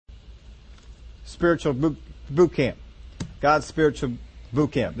spiritual boot camp. God's spiritual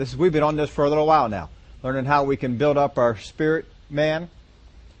boot camp. We've been on this for a little while now, learning how we can build up our spirit man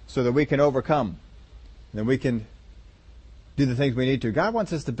so that we can overcome. And we can do the things we need to. God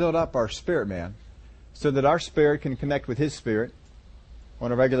wants us to build up our spirit man so that our spirit can connect with His Spirit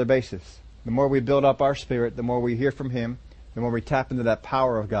on a regular basis. The more we build up our spirit, the more we hear from Him, the more we tap into that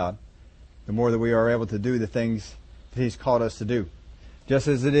power of God, the more that we are able to do the things that He's called us to do. Just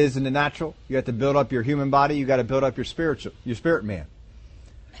as it is in the natural, you have to build up your human body, you got to build up your spirit man.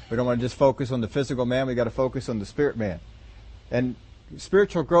 We don't want to just focus on the physical man, we got to focus on the spirit man. And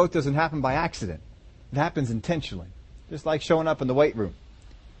spiritual growth doesn't happen by accident. It happens intentionally. Just like showing up in the weight room,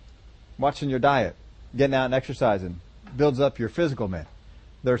 watching your diet, getting out and exercising, builds up your physical man.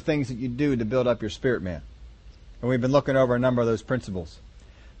 There are things that you do to build up your spirit man. And we've been looking over a number of those principles.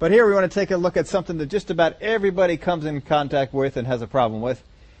 But here we want to take a look at something that just about everybody comes in contact with and has a problem with,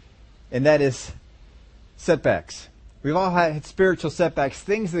 and that is setbacks. We've all had spiritual setbacks,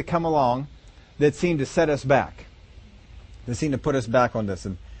 things that come along that seem to set us back. They seem to put us back on this.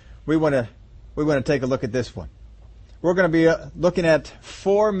 And we want to take a look at this one. We're going to be looking at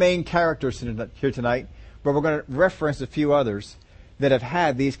 4 main characters here tonight, but we're going to reference a few others that have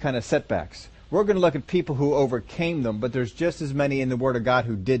had these kind of setbacks. We're going to look at people who overcame them, but there's just as many in the Word of God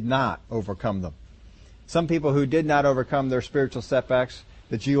who did not overcome them. Some people who did not overcome their spiritual setbacks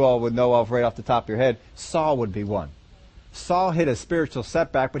that you all would know of right off the top of your head, Saul would be one. Saul hit a spiritual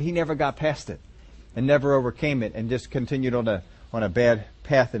setback, but he never got past it and never overcame it and just continued on a bad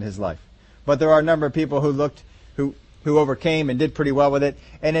path in his life. But there are a number of people who overcame and did pretty well with it.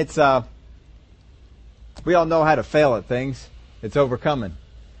 And it's we all know how to fail at things. It's overcoming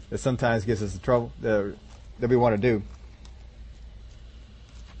that sometimes gets us in trouble that we want to do.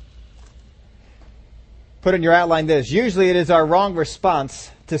 Put in your outline this. Usually it is our wrong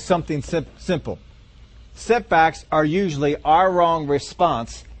response to something simple. Setbacks are usually our wrong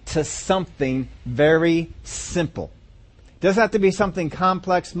response to something very simple. It doesn't have to be something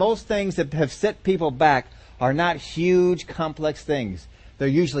complex. Most things that have set people back are not huge, complex things. They're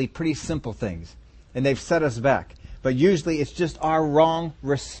usually pretty simple things, and they've set us back. But usually it's just our wrong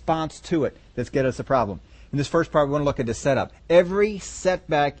response to it that's get us a problem. In this first part, we want to look at the setup. Every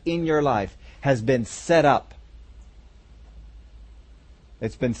setback in your life has been set up.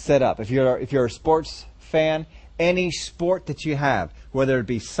 It's been set up. If you're a sports fan, any sport that you have, whether it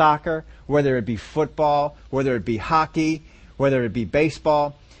be soccer, whether it be football, whether it be hockey, whether it be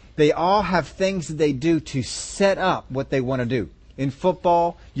baseball, they all have things that they do to set up what they want to do. In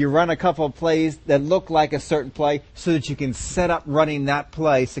football, you run a couple of plays that look like a certain play so that you can set up running that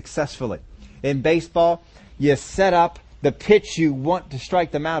play successfully. In baseball, you set up the pitch you want to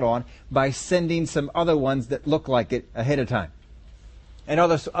strike them out on by sending some other ones that look like it ahead of time. And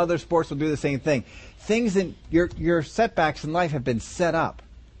other sports will do the same thing. Things in your setbacks in life have been set up,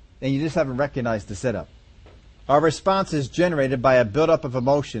 and you just haven't recognized the setup. Our response is generated by a buildup of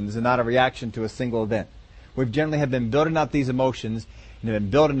emotions and not a reaction to a single event. We generally have been building up these emotions, and they've been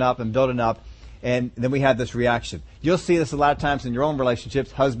building up, and then we have this reaction. You'll see this a lot of times in your own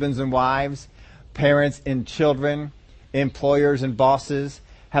relationships, husbands and wives, parents and children, employers and bosses.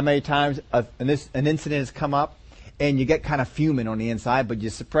 How many times an incident has come up, and you get kind of fuming on the inside, but you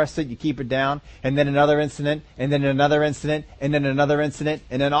suppress it, you keep it down, and then another incident, and then another incident, and then another incident,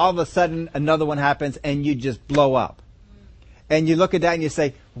 and then all of a sudden another one happens, and you just blow up. And you look at that and you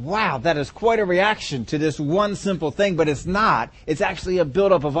say, wow, that is quite a reaction to this one simple thing, but it's not. It's actually a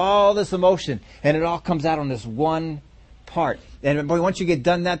buildup of all this emotion, and it all comes out on this one part. And boy, once you get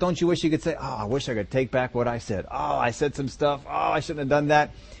done that, don't you wish you could say, oh, I wish I could take back what I said. Oh, I said some stuff. Oh, I shouldn't have done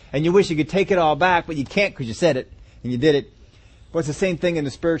that. And you wish you could take it all back, but you can't because you said it, and you did it. But it's the same thing in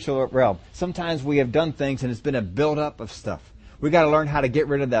the spiritual realm. Sometimes we have done things, and it's been a buildup of stuff. We've got to learn how to get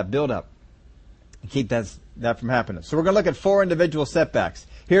rid of that buildup and keep that from happening. So we're going to look at 4 individual setbacks.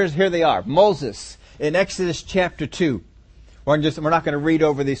 Here they are. Moses in Exodus chapter 2. We're not going to read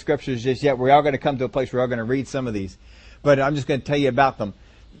over these scriptures just yet. We are going to come to a place where we're going to read some of these. But I'm just going to tell you about them.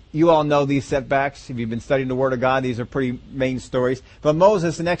 You all know these setbacks. If you've been studying the Word of God, these are pretty main stories. But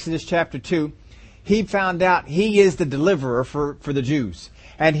Moses in Exodus chapter 2, he found out he is the deliverer for the Jews.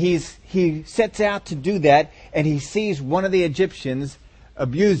 And he sets out to do that, and he sees one of the Egyptians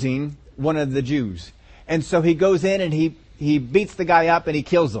abusing one of the Jews. And so he goes in and he beats the guy up and he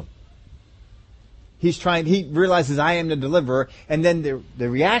kills him. He realizes I am the deliverer. And then the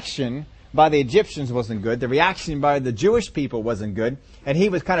reaction by the Egyptians wasn't good. The reaction by the Jewish people wasn't good. And he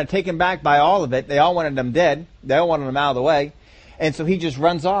was kind of taken back by all of it. They all wanted him dead. They all wanted him out of the way. And so he just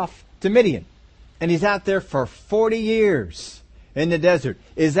runs off to Midian. And he's out there for 40 years. in the desert.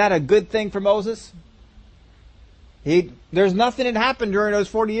 Is that a good thing for Moses? There's nothing that happened during those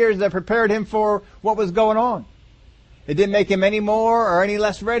 40 years that prepared him for what was going on. It didn't make him any more or any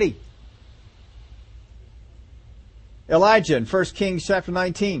less ready. Elijah in 1 Kings chapter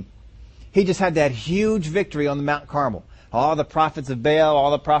 19. He just had that huge victory on the Mount Carmel. All the prophets of Baal,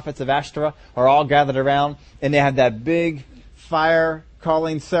 all the prophets of Ashtoreth are all gathered around, and they have that big fire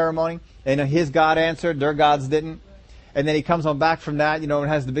calling ceremony. And his God answered, their gods didn't. And then he comes on back from that, and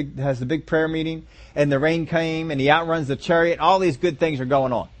has the big prayer meeting, and the rain came, and he outruns the chariot. All these good things are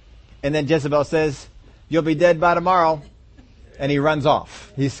going on. And then Jezebel says, "You'll be dead by tomorrow." And he runs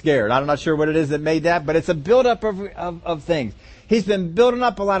off. He's scared. I'm not sure what it is that made that, but it's a buildup of things. He's been building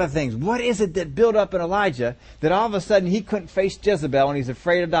up a lot of things. What is it that built up in Elijah that all of a sudden he couldn't face Jezebel and he's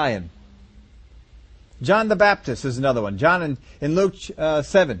afraid of dying? John the Baptist is another one. John in Luke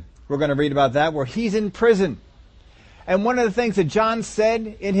 7, we're going to read about that, where he's in prison. And one of the things that John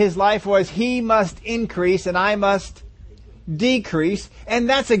said in his life was, he must increase and I must decrease. And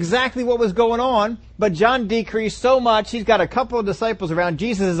that's exactly what was going on. But John decreased so much, he's got a couple of disciples around.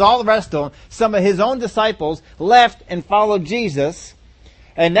 Jesus is all the rest of them. Some of his own disciples left and followed Jesus.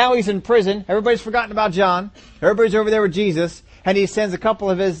 And now he's in prison. Everybody's forgotten about John. Everybody's over there with Jesus. And he sends a couple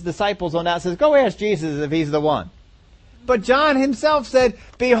of his disciples on out and says, "Go ask Jesus if he's the one." But John himself said,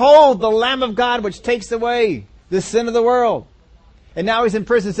 "Behold, the Lamb of God which takes away the sin of the world." And now he's in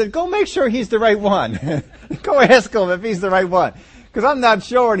prison and said, "Go make sure he's the right one." Go ask him if he's the right one. Because I'm not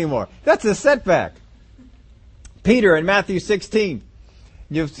sure anymore. That's a setback. Peter in Matthew 16.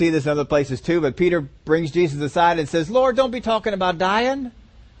 You'll see this in other places too, but Peter brings Jesus aside and says, "Lord, don't be talking about dying.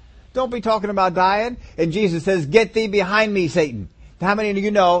 Don't be talking about dying." And Jesus says, "Get thee behind me, Satan." How many of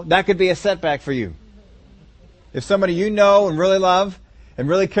you know that could be a setback for you? If somebody you know and really love and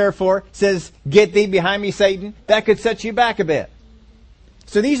really care for says, "Get thee behind me, Satan," that could set you back a bit.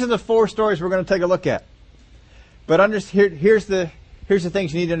 So these are the 4 stories we're going to take a look at. But here's the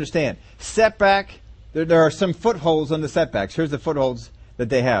things you need to understand. Setback, there are some footholds on the setbacks. Here's the footholds that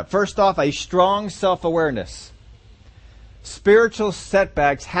they have. First off, a strong self-awareness. Spiritual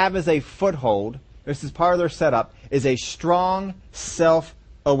setbacks have as a foothold, this is part of their setup, is a strong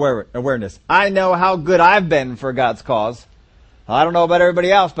self-awareness. I know how good I've been for God's cause. I don't know about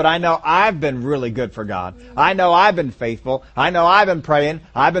everybody else, but I know I've been really good for God. I know I've been faithful. I know I've been praying.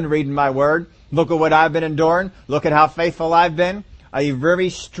 I've been reading my word. Look at what I've been enduring. Look at how faithful I've been. A very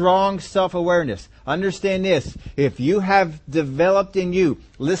strong self-awareness. Understand this. If you have developed in you,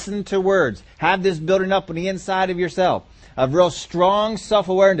 listen to words, have this building up on the inside of yourself, a real strong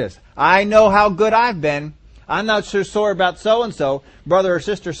self-awareness. I know how good I've been. I'm not so sore about so-and-so, brother or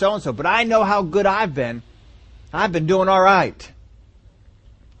sister so-and-so, but I know how good I've been. I've been doing all right.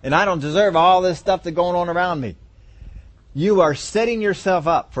 And I don't deserve all this stuff that's going on around me. You are setting yourself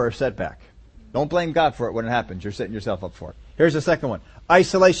up for a setback. Don't blame God for it when it happens. You're setting yourself up for it. Here's the second one.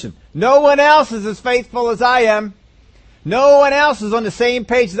 Isolation. No one else is as faithful as I am. No one else is on the same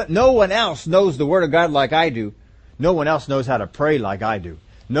page. No one else knows the Word of God like I do. No one else knows how to pray like I do.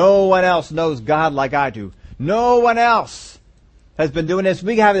 No one else knows God like I do. No one else has been doing this.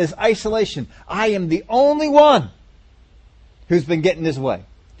 We have this isolation. I am the only one who's been getting this way,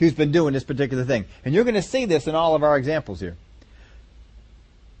 who's been doing this particular thing. And you're going to see this in all of our examples here.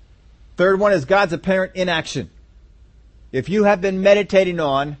 Third one is God's apparent inaction. If you have been meditating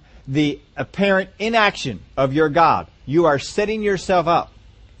on the apparent inaction of your God, you are setting yourself up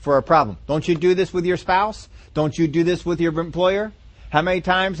for a problem. Don't you do this with your spouse? Don't you do this with your employer? How many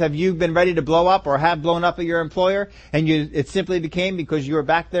times have you been ready to blow up or have blown up at your employer, and it simply became because you were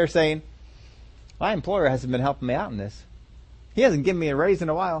back there saying, "My employer hasn't been helping me out in this. He hasn't given me a raise in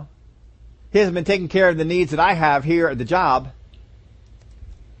a while. He hasn't been taking care of the needs that I have here at the job."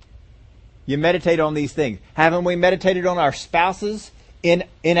 You meditate on these things. Haven't we meditated on our spouses in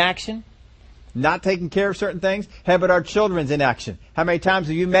inaction? Not taking care of certain things? How about our children's inaction? How many times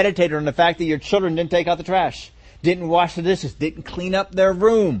have you meditated on the fact that your children didn't take out the trash, didn't wash the dishes, didn't clean up their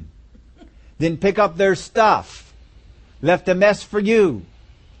room, didn't pick up their stuff, left a mess for you?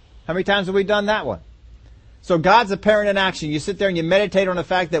 How many times have we done that one? So God's apparent inaction. You sit there and you meditate on the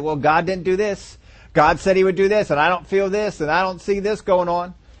fact that, well, God didn't do this. God said He would do this, and I don't feel this, and I don't see this going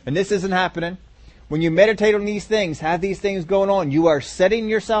on, and this isn't happening. When you meditate on these things, have these things going on, you are setting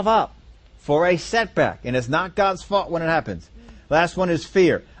yourself up for a setback, and it's not God's fault when it happens. Last one is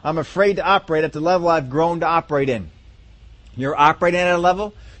fear. I'm afraid to operate at the level I've grown to operate in. You're operating at a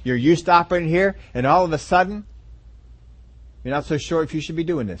level, you're used to operating here, and all of a sudden, you're not so sure if you should be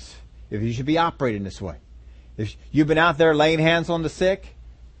doing this, if you should be operating this way. If you've been out there laying hands on the sick,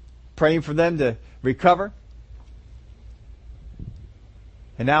 praying for them to recover,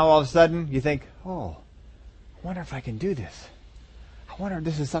 And now all of a sudden you think, oh, I wonder if I can do this. I wonder if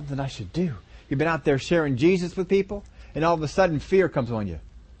this is something I should do. You've been out there sharing Jesus with people, and all of a sudden fear comes on you.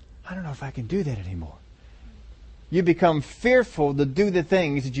 I don't know if I can do that anymore. You become fearful to do the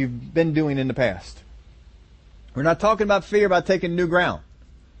things that you've been doing in the past. We're not talking about fear about taking new ground.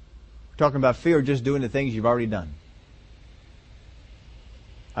 We're talking about fear of just doing the things you've already done.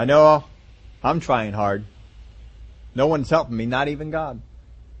 I know I'm trying hard. No one's helping me, not even God.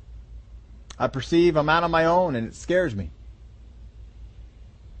 I perceive I'm out on my own and it scares me.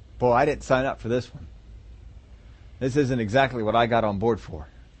 Boy, I didn't sign up for this one. This isn't exactly what I got on board for.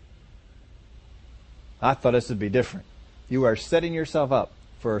 I thought this would be different. You are setting yourself up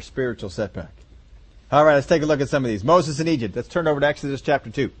for a spiritual setback. All right, let's take a look at some of these. Moses in Egypt. Let's turn over to Exodus chapter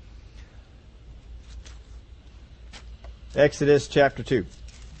 2. Exodus chapter 2.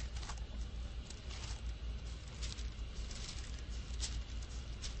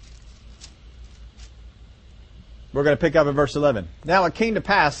 We're going to pick up at verse 11. Now it came to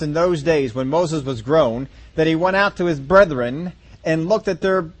pass in those days when Moses was grown that he went out to his brethren and looked at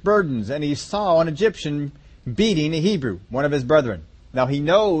their burdens, and he saw an Egyptian beating a Hebrew, one of his brethren. Now he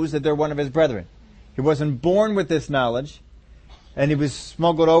knows that they're one of his brethren. He wasn't born with this knowledge, and he was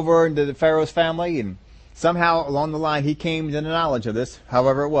smuggled over into the Pharaoh's family, and somehow along the line he came to the knowledge of this,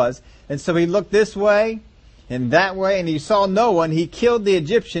 however it was. And so he looked this way and that way, and he saw no one. He killed the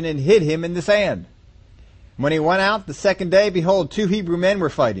Egyptian and hid him in the sand. When he went out the second day, behold, 2 Hebrew men were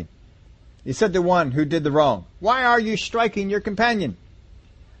fighting. He said to one who did the wrong, "Why are you striking your companion?"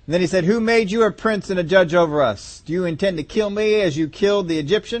 And then he said, "Who made you a prince and a judge over us? Do you intend to kill me as you killed the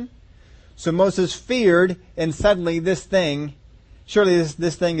Egyptian?" So Moses feared, and suddenly surely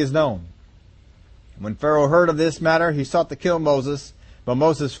this thing is known. When Pharaoh heard of this matter, he sought to kill Moses. But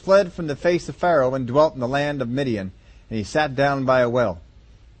Moses fled from the face of Pharaoh and dwelt in the land of Midian, and he sat down by a well.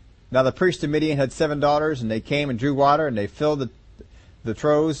 Now the priest of Midian had 7 daughters, and they came and drew water, and they filled the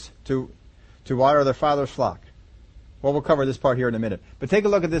troughs to water their father's flock. Well, we'll cover this part here in a minute. But take a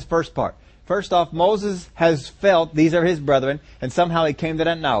look at this first part. First off, Moses has felt these are his brethren, and somehow he came to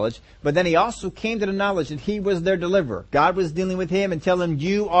that knowledge. But then he also came to the knowledge that he was their deliverer. God was dealing with him and telling him,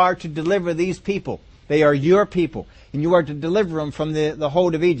 you are to deliver these people. They are your people, and you are to deliver them from the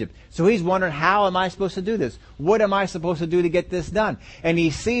hold of Egypt. So he's wondering, how am I supposed to do this? What am I supposed to do to get this done? And he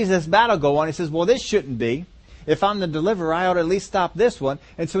sees this battle go on. He says, well, this shouldn't be. If I'm the deliverer, I ought to at least stop this one.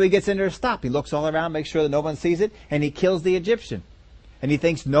 And so he gets in there to stop. He looks all around, makes sure that no one sees it, and he kills the Egyptian. And he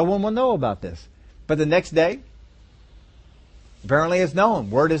thinks no one will know about this. But the next day, apparently it's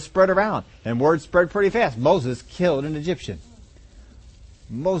known. Word is spread around. And word spread pretty fast. Moses killed an Egyptian.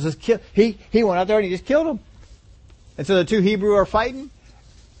 Moses killed. He went out there and he just killed him. And so the 2 Hebrew are fighting.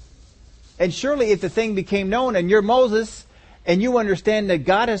 And surely if the thing became known and you're Moses and you understand that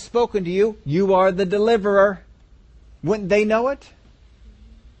God has spoken to you, you are the deliverer. Wouldn't they know it?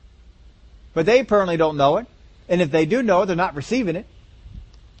 But they apparently don't know it. And if they do know it, they're not receiving it.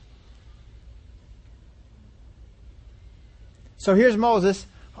 So here's Moses.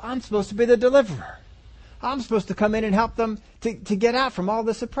 I'm supposed to be the deliverer. I'm supposed to come in and help them to get out from all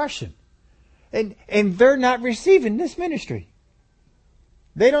this oppression. And they're not receiving this ministry.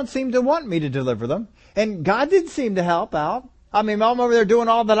 They don't seem to want me to deliver them. And God didn't seem to help out. I mean, I'm over there doing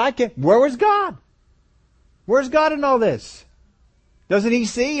all that I can. Where was God? Where's God in all this? Doesn't he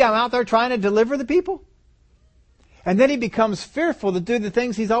see I'm out there trying to deliver the people? And then he becomes fearful to do the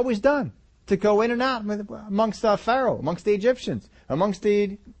things he's always done. To go in and out amongst Pharaoh, amongst the Egyptians, amongst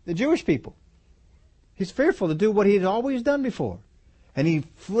the Jewish people. He's fearful to do what he had always done before. And he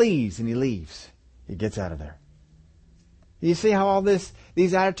flees and he leaves. He gets out of there. You see how all these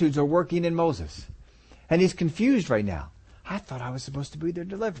attitudes are working in Moses. And he's confused right now. I thought I was supposed to be their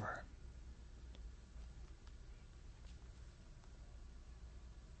deliverer.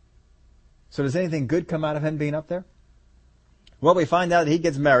 So does anything good come out of him being up there? Well, we find out that he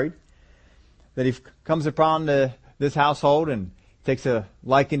gets married. That he comes upon this household and takes a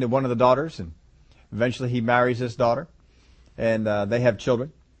liking to one of the daughters, and eventually he marries this daughter, and they have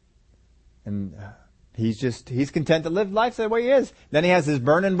children. And he's content to live life the way he is. Then he has this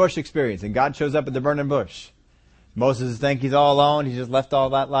burning bush experience, and God shows up at the burning bush. Moses thinks he's all alone. He's just left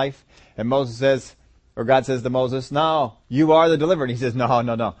all that life. And Moses says, or God says to Moses, no, you are the deliverer. And he says,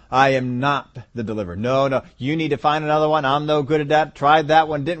 no, I am not the deliverer. No, you need to find another one. I'm no good at that. Tried that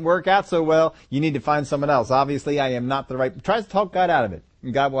one. Didn't work out so well. You need to find someone else. Obviously, I am not the right. Tries to talk God out of it.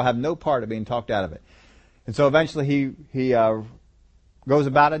 And God will have no part of being talked out of it. And so eventually he goes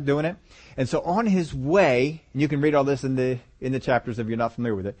about it, doing it. And so on his way, and you can read all this in the chapters if you're not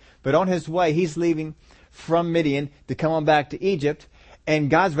familiar with it, but on his way, he's leaving from Midian to come on back to Egypt. And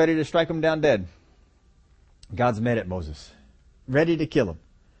God's ready to strike them down dead. God's mad at Moses, ready to kill him.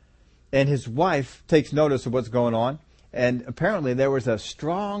 And his wife takes notice of what's going on. And apparently there was a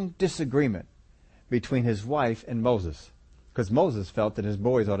strong disagreement between his wife and Moses. Because Moses felt that his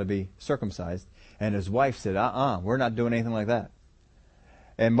boys ought to be circumcised. And his wife said, we're not doing anything like that.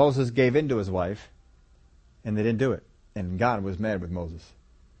 And Moses gave in to his wife. And they didn't do it. And God was mad with Moses.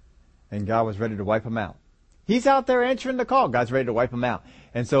 And God was ready to wipe him out. He's out there answering the call. God's ready to wipe him out.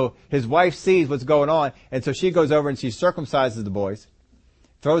 And so his wife sees what's going on. And so she goes over and she circumcises the boys.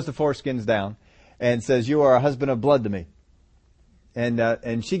 Throws the foreskins down. And says, you are a husband of blood to me.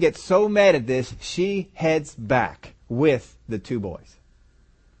 And she gets so mad at this, she heads back with the two boys.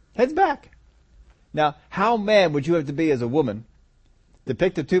 Heads back. Now, how mad would you have to be as a woman to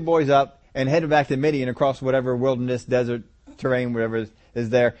pick the two boys up and head back to Midian across whatever wilderness, desert, terrain, whatever is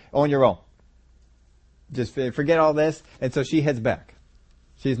there, on your own? Just forget all this. And so she heads back.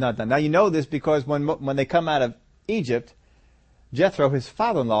 She's not done. Now, you know this because when they come out of Egypt, Jethro, his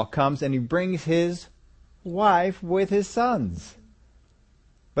father-in-law, comes and he brings his wife with his sons.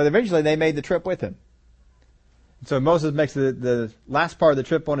 But eventually they made the trip with him. So Moses makes the last part of the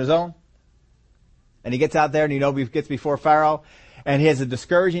trip on his own. And he gets out there and he gets before Pharaoh. And he has a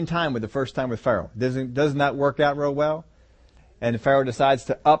discouraging time with the first time with Pharaoh. Doesn't that work out real well? And Pharaoh decides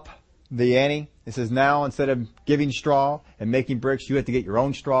to up the ante. He says, now instead of giving straw and making bricks, you have to get your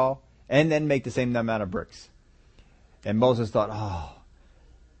own straw and then make the same amount of bricks. And Moses thought,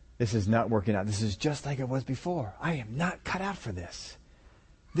 this is not working out. This is just like it was before. I am not cut out for this.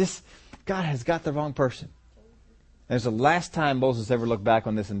 God has got the wrong person. And it's the last time Moses ever looked back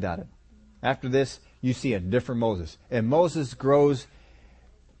on this and doubted. After this, you see a different Moses. And Moses grows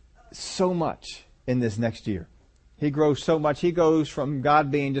so much in this next year. He grows so much. He goes from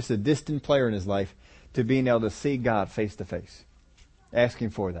God being just a distant player in his life to being able to see God face to face.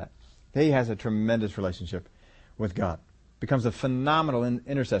 Asking for that. He has a tremendous relationship with God. Becomes a phenomenal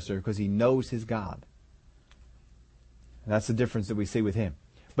intercessor because he knows his God. And that's the difference that we see with him.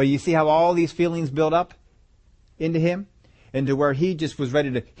 But you see how all these feelings build up into him? Into where he just was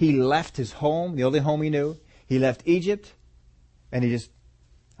ready to... He left his home, the only home he knew. He left Egypt. And he just...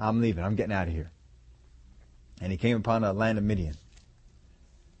 I'm leaving. I'm getting out of here. And he came upon a land of Midian.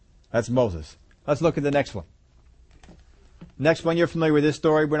 That's Moses. Let's look at the next one. Next one, you're familiar with this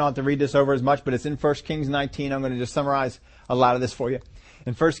story. We don't have to read this over as much, but it's in 1 Kings 19. I'm going to just summarize a lot of this for you.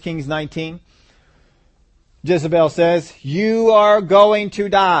 In 1 Kings 19, Jezebel says, you are going to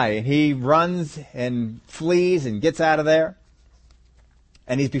die. And he runs and flees and gets out of there.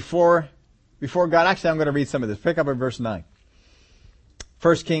 And he's before God. Actually, I'm going to read some of this. Pick up at verse 9.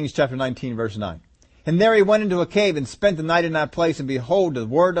 1 Kings chapter 19, verse 9. And there he went into a cave and spent the night in that place. And behold, the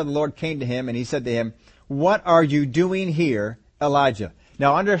word of the Lord came to him. And he said to him, what are you doing here, Elijah?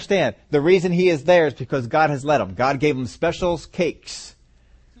 Now understand, the reason he is there is because God has led him. God gave him special cakes.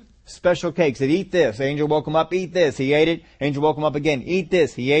 Special cakes. That eat this. Angel woke him up, eat this. He ate it. Angel woke him up again. Eat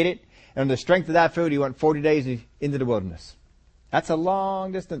this. He ate it. And on the strength of that food, he went 40 days into the wilderness. That's a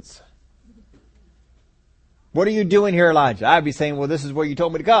long distance. What are you doing here, Elijah? I'd be saying, well, this is where you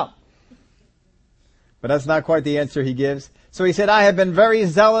told me to come. But that's not quite the answer he gives. So he said, I have been very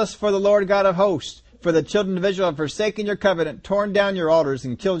zealous for the Lord God of hosts. For the children of Israel have forsaken your covenant, torn down your altars,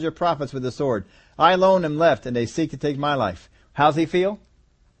 and killed your prophets with the sword. I alone am left, and they seek to take my life. How's he feel?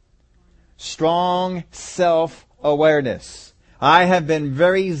 Strong self-awareness. I have been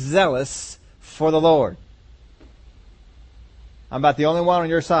very zealous for the Lord. I'm about the only one on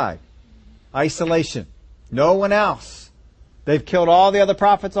your side. Isolation. No one else. They've killed all the other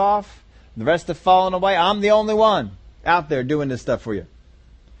prophets off. The rest have fallen away. I'm the only one out there doing this stuff for you.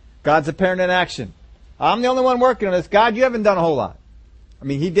 God's apparent in action. I'm the only one working on this. God, you haven't done a whole lot. I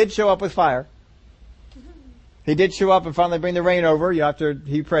mean, he did show up with fire. He did show up and finally bring the rain over after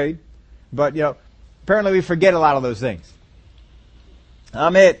he prayed. But, apparently we forget a lot of those things.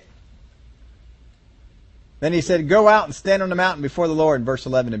 I'm it. Then he said, go out and stand on the mountain before the Lord, in verse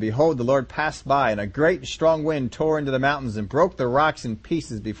 11. And behold, the Lord passed by, and a great and strong wind tore into the mountains and broke the rocks in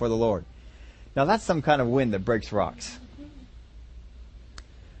pieces before the Lord. Now that's some kind of wind that breaks rocks.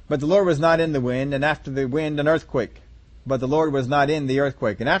 But the Lord was not in the wind, and after the wind an earthquake. But the Lord was not in the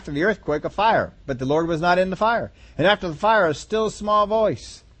earthquake. And after the earthquake a fire. But the Lord was not in the fire. And after the fire a still small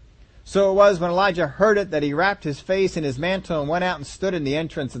voice. So it was when Elijah heard it that he wrapped his face in his mantle and went out and stood in the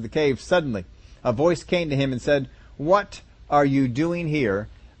entrance of the cave. Suddenly a voice came to him and said, what are you doing here,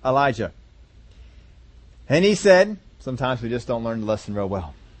 Elijah? And he said, sometimes we just don't learn the lesson real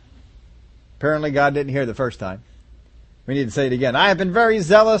well. Apparently God didn't hear the first time. We need to say it again. I have been very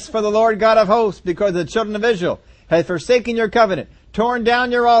zealous for the Lord God of hosts because the children of Israel have forsaken your covenant, torn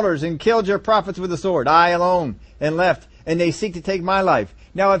down your altars and killed your prophets with the sword. I alone and left, and they seek to take my life.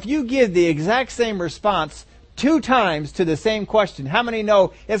 Now, if you give the exact same response 2 times to the same question, how many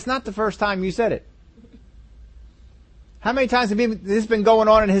know it's not the first time you said it? How many times have this been going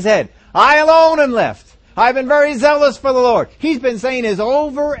on in his head? I alone am left. I've been very zealous for the Lord. He's been saying this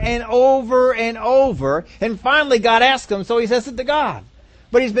over and over and over, and finally God asked him, so he says it to God.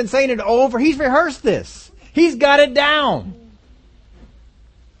 But he's been saying it over. He's rehearsed this. He's got it down.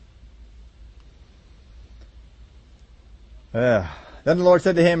 Then the Lord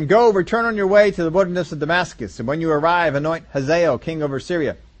said to him, Go, return on your way to the wilderness of Damascus, and when you arrive, anoint Hazael king over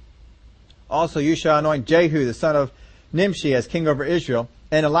Syria. Also you shall anoint Jehu the son of Nimshi as king over Israel,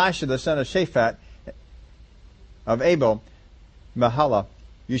 and Elisha the son of Shaphat of Abel Mahalah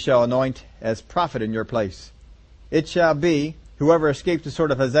you shall anoint as prophet in your place. It shall be, whoever escapes the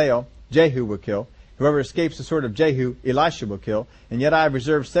sword of Hazael, Jehu will kill. Whoever escapes the sword of Jehu, Elisha will kill. And yet I have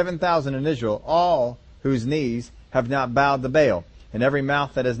reserved 7,000 in Israel, all whose knees have not bowed to Baal, and every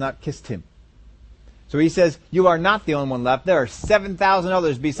mouth that has not kissed him. So he says, you are not the only one left. There are 7,000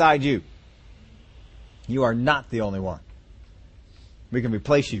 others beside you. You are not the only one. We can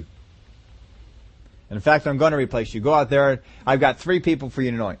replace you. And in fact, I'm going to replace you. Go out there. I've got 3 people for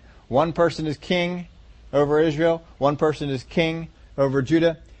you to anoint. One person is king over Israel. One person is king over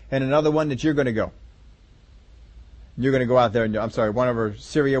Judah. And another one that you're going to go. You're going to go out there and, one over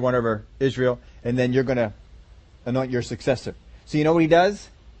Syria, one over Israel. And then you're going to anoint your successor. So you know what he does?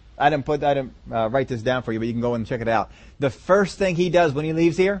 I didn't write this down for you, but you can go and check it out. The first thing he does when he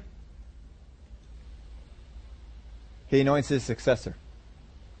leaves here, he anoints his successor.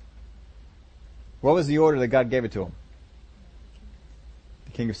 What was the order that God gave it to him?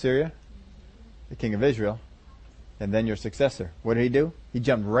 The king of Syria, the king of Israel, and then your successor. What did he do? He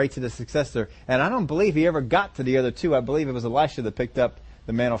jumped right to the successor. And I don't believe he ever got to the other 2. I believe it was Elisha that picked up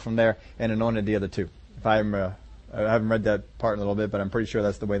the mantle from there and anointed the other 2. If I haven't read that part in a little bit, but I'm pretty sure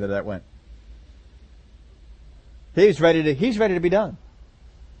that's the way that went. He's ready to be done.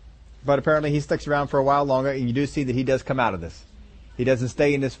 But apparently he sticks around for a while longer, and you do see that he does come out of this. He doesn't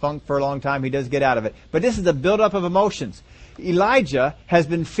stay in this funk for a long time. He does get out of it. But this is the buildup of emotions. Elijah has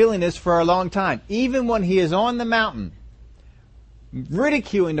been feeling this for a long time. Even when he is on the mountain,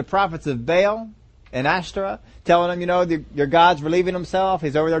 ridiculing the prophets of Baal and Ashtoreth, telling them, your God's relieving himself.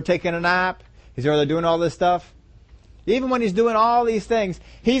 He's over there taking a nap. He's over there doing all this stuff. Even when he's doing all these things,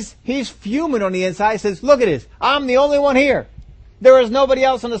 he's fuming on the inside. He says, look at this. I'm the only one here. There is nobody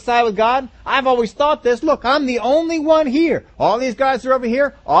else on the side with God. I've always thought this. Look, I'm the only one here. All these guys are over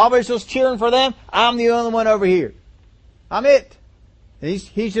here. All of us just cheering for them. I'm the only one over here. I'm it. And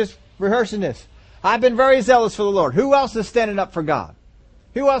he's just rehearsing this. I've been very zealous for the Lord. Who else is standing up for God?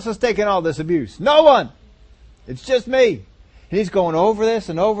 Who else is taking all this abuse? No one. It's just me. And he's going over this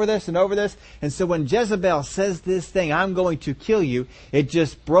and over this and over this. And so when Jezebel says this thing, I'm going to kill you, it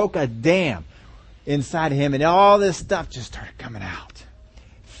just broke a dam inside of him, and all this stuff just started coming out.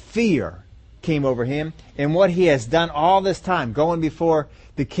 Fear came over him, and what he has done all this time, going before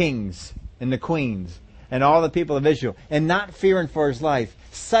the kings and the queens and all the people of Israel, and not fearing for his life,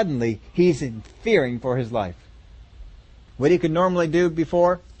 suddenly he's fearing for his life. What he could normally do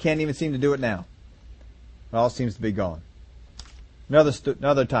before, can't even seem to do it now. It all seems to be gone.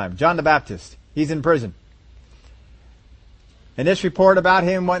 Another time, John the Baptist, he's in prison. And this report about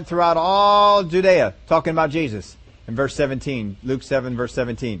him went throughout all Judea, talking about Jesus. In verse 17, Luke 7, verse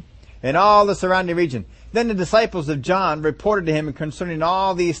 17. And all the surrounding region. Then the disciples of John reported to him concerning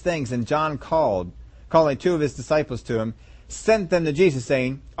all these things. And John calling 2 of his disciples to him, sent them to Jesus,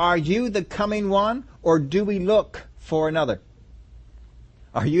 saying, Are you the coming one, or do we look for another?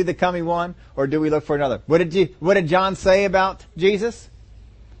 Are you the coming one, or do we look for another? What did John say about Jesus?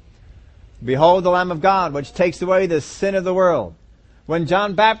 Behold the Lamb of God, which takes away the sin of the world. When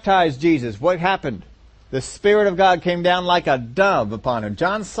John baptized Jesus, what happened? The Spirit of God came down like a dove upon him.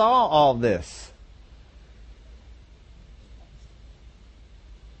 John saw all this.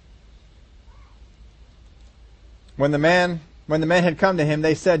 When the men had come to him,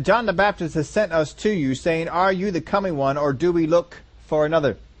 they said, John the Baptist has sent us to you, saying, Are you the coming one, or do we look for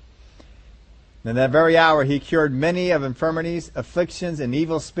another? In that very hour he cured many of infirmities, afflictions, and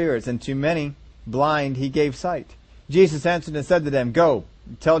evil spirits, and to many blind he gave sight. Jesus answered and said to them, Go,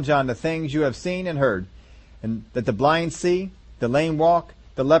 tell John the things you have seen and heard, and that the blind see, the lame walk,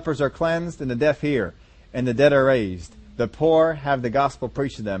 the lepers are cleansed, and the deaf hear, and the dead are raised. The poor have the gospel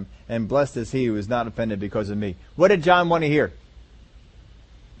preached to them, and blessed is he who is not offended because of me. What did John want to hear?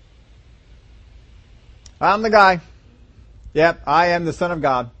 I'm the guy. Yep, I am the Son of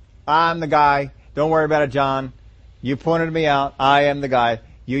God. I'm the guy. Don't worry about it, John. You pointed me out. I am the guy.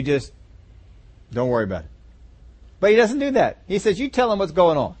 You just don't worry about it. But he doesn't do that. He says, you tell him what's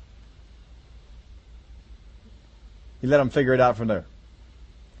going on. He let him figure it out from there.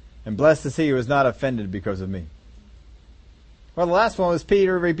 And blessed to see he was not offended because of me. Well, the last one was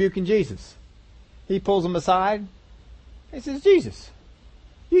Peter rebuking Jesus. He pulls him aside. He says, Jesus,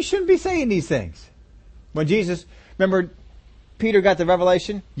 you shouldn't be saying these things. When Jesus, remember, Peter got the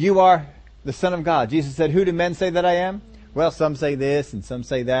revelation, you are the Son of God. Jesus said, who do men say that I am? Well, some say this, and some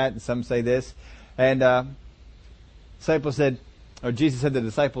say that, and some say this. And disciples said, or Jesus said to the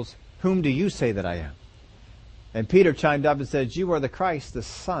disciples, whom do you say that I am? And Peter chimed up and said, you are the Christ, the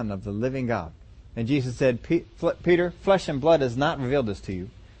Son of the living God. And Jesus said, Peter, flesh and blood has not revealed this to you,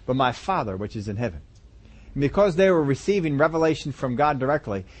 but my Father which is in heaven. And because they were receiving revelation from God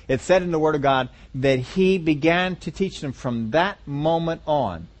directly, it said in the Word of God that He began to teach them from that moment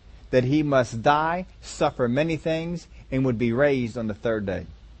on that He must die, suffer many things, and would be raised on the third day.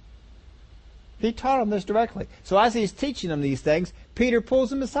 He taught them this directly. So as He's teaching them these things, Peter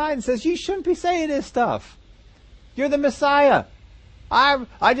pulls him aside and says, you shouldn't be saying this stuff. You're the Messiah.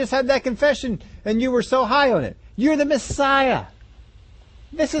 I just had that confession and you were so high on it. You're the Messiah.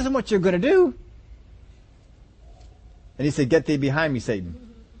 This isn't what you're going to do. And he said, get thee behind me, Satan.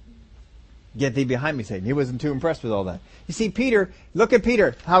 Get thee behind me, Satan. He wasn't too impressed with all that. You see, Peter, look at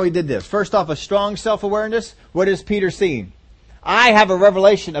Peter, how he did this. First off, a strong self-awareness. What is Peter seeing? I have a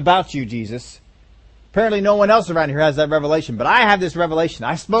revelation about you, Jesus. Apparently no one else around here has that revelation, but I have this revelation.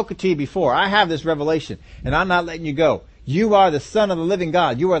 I spoke it to you before. I have this revelation, and I'm not letting you go. You are the Son of the living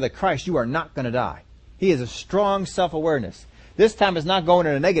God. You are the Christ. You are not going to die. He has a strong self-awareness. This time it's not going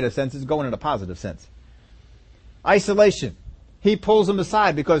in a negative sense, it's going in a positive sense. Isolation. He pulls them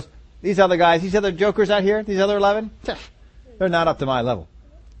aside because these other guys, these other jokers out here, these other 11, they're not up to my level.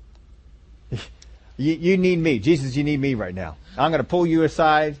 You need me. Jesus, you need me right now. I'm going to pull you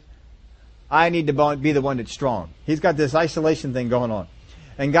aside. I need to be the one that's strong. He's got this isolation thing going on.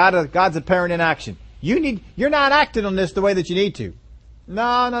 And God's a parent in action. You're not acting on this the way that you need to.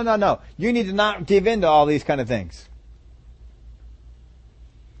 No. You need to not give in to all these kind of things.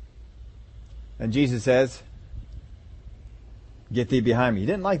 And Jesus says, get thee behind me. He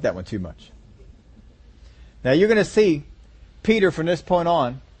didn't like that one too much. Now you're going to see Peter from this point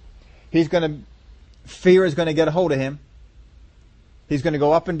on, fear is going to get a hold of him. He's going to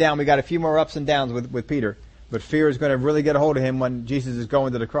go up and down. We got a few more ups and downs with Peter. But fear is going to really get a hold of him when Jesus is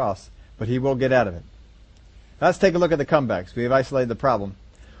going to the cross. But he will get out of it. Let's take a look at the comebacks. We have isolated the problem.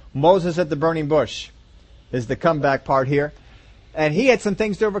 Moses at the burning bush is the comeback part here. And he had some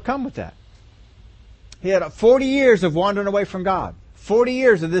things to overcome with that. He had 40 years of wandering away from God. 40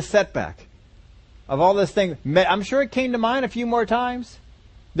 years of this setback. Of all this thing. I'm sure it came to mind a few more times.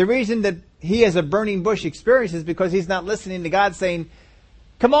 The reason that he has a burning bush experience is because he's not listening to God saying,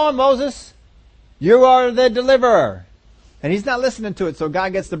 come on, Moses, you are the deliverer. And he's not listening to it, so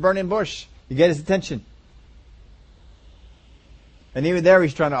God gets the burning bush. You get his attention. And even there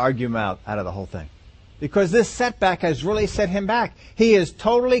he's trying to argue him out of the whole thing. Because this setback has really set him back. He is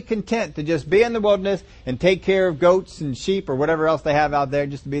totally content to just be in the wilderness and take care of goats and sheep or whatever else they have out there,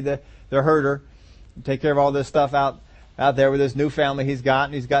 just to be the herder. Take care of all this stuff out there with this new family he's got.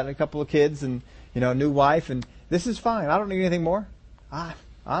 And he's got a couple of kids and, a new wife. And this is fine. I don't need anything more.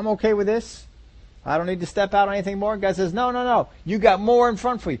 I'm okay with this. I don't need to step out on anything more. God says, no. You got more in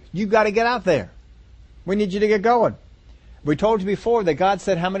front for you. You got to get out there. We need you to get going. We told you before that God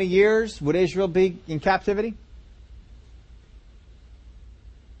said how many years would Israel be in captivity?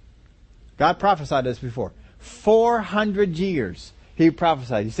 God prophesied this before. 400 years He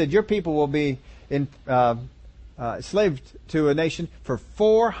prophesied. He said your people will be enslaved to a nation for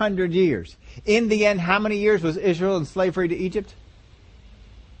 400 years. In the end, how many years was Israel in slavery to Egypt?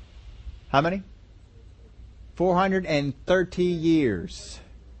 How many? 430 years.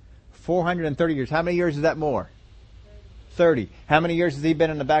 430 years. How many years is that more? 30. How many years has he been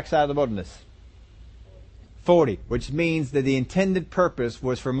in the backside of the wilderness? 40. Which means that the intended purpose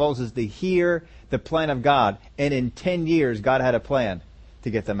was for Moses to hear the plan of God. And in 10 years, God had a plan to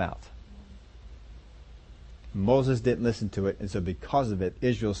get them out. Moses didn't listen to it. And so because of it,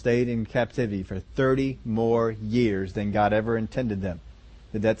 Israel stayed in captivity for 30 more years than God ever intended them.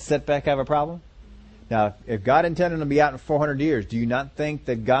 Did that setback have a problem? Now, if God intended them to be out in 400 years, do you not think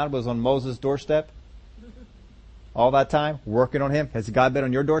that God was on Moses' doorstep? All that time, working on him? Has God been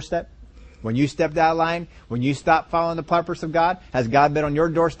on your doorstep? When you stepped out of line, when you stopped following the purpose of God, has God been on your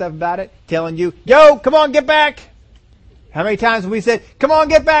doorstep about it? Telling you, yo, come on, get back! How many times have we said, come on,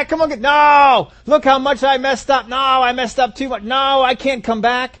 get back, come on, no! Look how much I messed up. No, I messed up too much. No, I can't come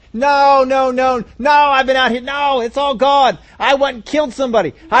back. No, I've been out here. No, it's all gone. I went and killed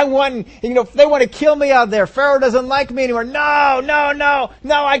somebody. I went and, they want to kill me out there. Pharaoh doesn't like me anymore. No,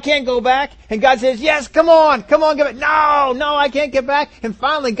 I can't go back. And God says, yes, come on, get back. No, I can't get back. And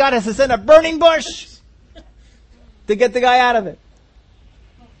finally, God has to send a burning bush to get the guy out of it.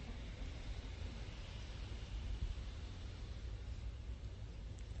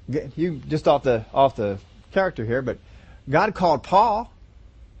 You just off the character here, but God called Paul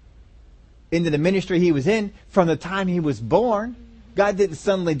into the ministry he was in from the time he was born. God didn't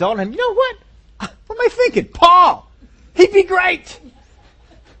suddenly dawn on him, you know what? What am I thinking? Paul! He'd be great!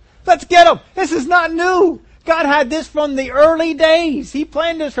 Let's get him! This is not new! God had this from the early days. He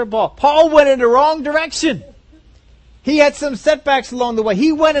planned this for Paul. Paul went in the wrong direction. He had some setbacks along the way.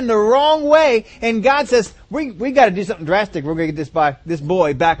 He went in the wrong way, and God says, we got to do something drastic. We're going to get this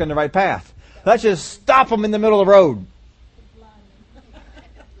boy back on the right path. Let's just stop him in the middle of the road.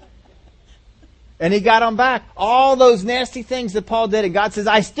 And he got him back. All those nasty things that Paul did, and God says,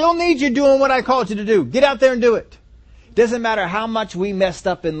 I still need you doing what I called you to do. Get out there and do it. Doesn't matter how much we messed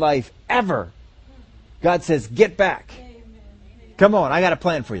up in life, ever. God says, get back. Come on, I got a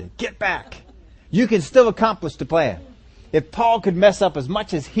plan for you. Get back. You can still accomplish the plan. If Paul could mess up as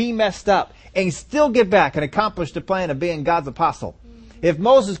much as he messed up and still get back and accomplish the plan of being God's apostle. If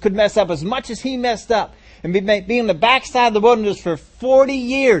Moses could mess up as much as he messed up and be on the backside of the wilderness for 40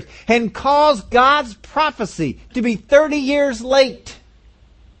 years and cause God's prophecy to be 30 years late.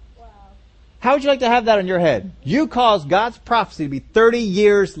 Wow. How would you like to have that on your head? You caused God's prophecy to be 30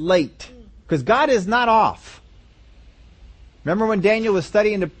 years late. Because God is not off. Remember when Daniel was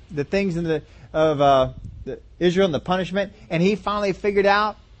studying the things of Israel and the punishment, and he finally figured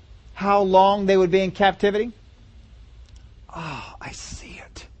out how long they would be in captivity? Oh, I see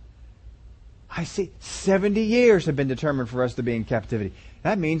it. I see 70 years have been determined for us to be in captivity.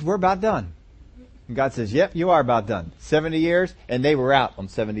 That means we're about done. And God says, yep, you are about done. 70 years, and they were out on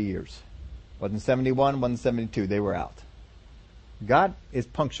 70 years. Wasn't 71, wasn't 72, they were out. God is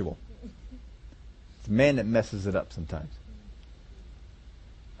punctual. It's man that messes it up sometimes.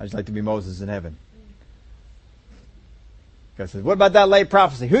 I'd just like to be Moses in heaven. God says, what about that late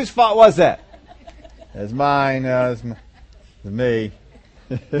prophecy? Whose fault was that? It's mine. It's me.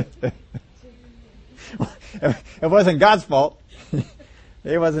 It wasn't God's fault.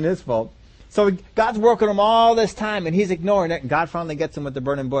 It wasn't his fault. So God's working him all this time, and he's ignoring it. And God finally gets him with the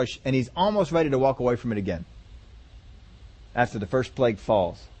burning bush, and he's almost ready to walk away from it again. After the first plague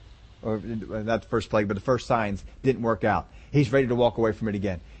falls. Or not the first plague, but the first signs didn't work out. He's ready to walk away from it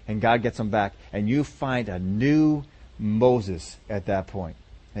again. And God gets him back. And you find a new Moses at that point.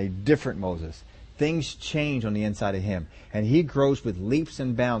 A different Moses. Things change on the inside of him. And he grows with leaps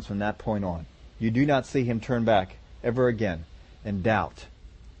and bounds from that point on. You do not see him turn back ever again and doubt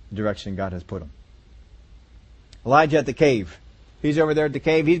the direction God has put him. Elijah at the cave. He's over there at the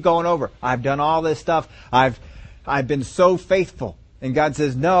cave. He's going over. I've done all this stuff. I've been so faithful. And God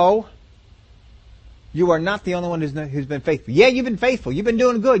says, no, you are not the only one who's been faithful. Yeah, you've been faithful. You've been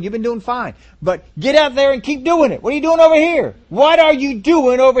doing good. You've been doing fine. But get out there and keep doing it. What are you doing over here? What are you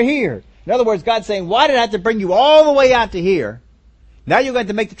doing over here? In other words, God's saying, why did I have to bring you all the way out to here? Now you're going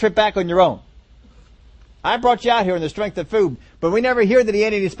to make the trip back on your own. I brought you out here in the strength of food, but we never hear that he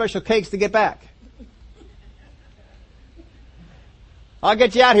ate any special cakes to get back. I'll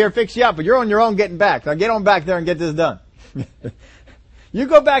get you out here and fix you up, but you're on your own getting back. Now get on back there and get this done. You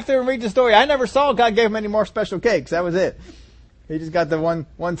go back there and read the story. I never saw God gave him any more special cakes. That was it. He just got the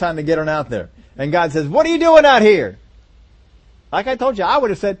one time to get on out there. And God says, what are you doing out here? Like I told you, I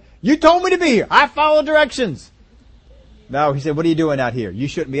would have said, you told me to be here. I follow directions. No, he said, what are you doing out here? You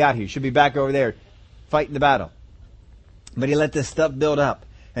shouldn't be out here. You should be back over there fighting the battle. But he let this stuff build up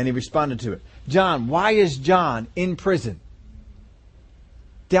and he responded to it. John, why is John in prison?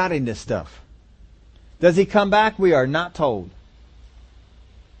 Doubting this stuff. Does he come back? We are not told.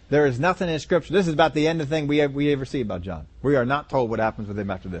 There is nothing in Scripture. This is about the end of the thing we ever see about John. We are not told what happens with him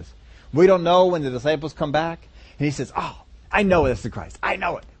after this. We don't know when the disciples come back. And he says, oh, I know it's the Christ. I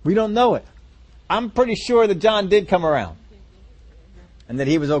know it. We don't know it. I'm pretty sure that John did come around. And that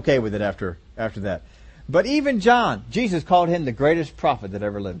he was okay with it after that. But even John, Jesus called him the greatest prophet that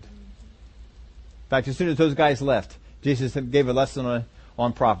ever lived. In fact, as soon as those guys left, Jesus gave a lesson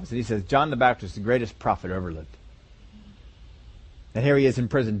on prophets. And he says, John the Baptist, the greatest prophet who ever lived. And here he is in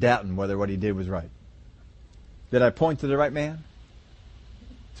prison doubting whether what he did was right. Did I point to the right man?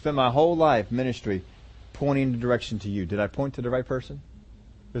 Spent my whole life ministry pointing the direction to you. Did I point to the right person?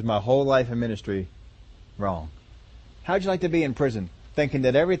 Was my whole life in ministry wrong? How'd you like to be in prison, thinking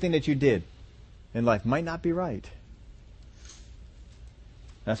that everything that you did in life might not be right?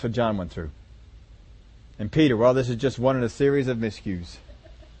 That's what John went through. And Peter, well, this is just one in a series of miscues.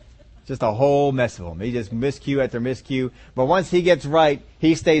 Just a whole mess of them. He just miscue after miscue. But once he gets right,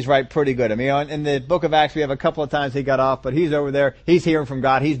 he stays right pretty good. I mean, in the book of Acts, we have a couple of times he got off, but he's over there. He's hearing from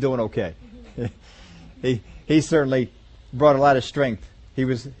God. He's doing okay. He certainly brought a lot of strength. He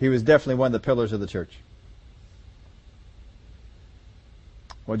was definitely one of the pillars of the church.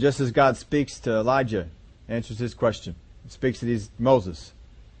 Well, just as God speaks to Elijah, answers his question, speaks to Moses,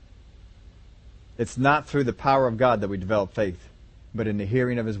 it's not through the power of God that we develop faith, but in the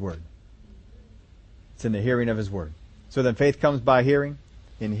hearing of His Word. It's in the hearing of His Word. So then faith comes by hearing,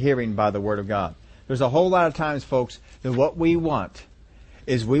 and hearing by the Word of God. There's a whole lot of times, folks, that what we want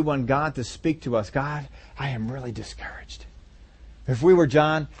is we want God to speak to us. God, I am really discouraged. If we were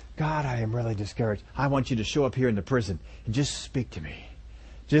John, God, I am really discouraged. I want you to show up here in the prison and just speak to me.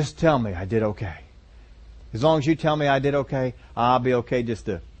 Just tell me I did okay. As long as you tell me I did okay, I'll be okay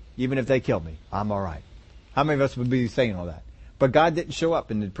even if they killed me, I'm all right. How many of us would be saying all that? But God didn't show up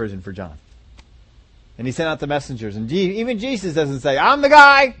in the prison for John. And He sent out the messengers. And even Jesus doesn't say, I'm the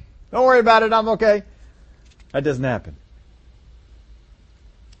guy. Don't worry about it. I'm okay. That doesn't happen.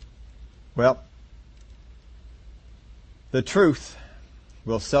 Well, the truth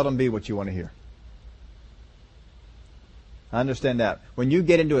will seldom be what you want to hear. I understand that. When you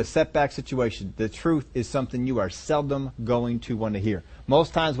get into a setback situation, the truth is something you are seldom going to want to hear.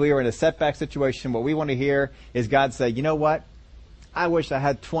 Most times we are in a setback situation, what we want to hear is God say, you know what? I wish I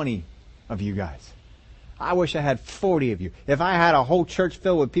had 20 of you guys. I wish I had 40 of you. If I had a whole church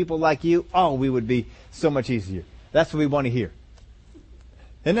filled with people like you, we would be so much easier. That's what we want to hear.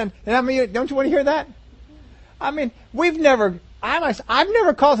 And I mean, don't you want to hear that? I mean, I've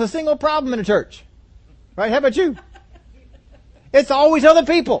never caused a single problem in a church. Right? How about you? It's always other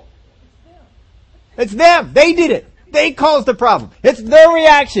people. It's them. They did it. They caused the problem. It's their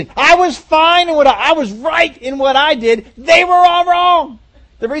reaction. I was fine in I was right in what I did. They were all wrong.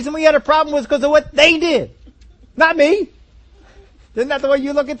 The reason we had a problem was because of what they did. Not me. Isn't that the way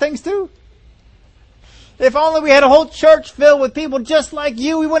you look at things too? If only we had a whole church filled with people just like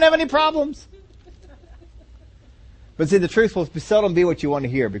you, we wouldn't have any problems. But see, the truth will seldom be what you want to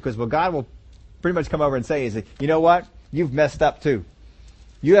hear, because what God will pretty much come over and say is, you know what? You've messed up too.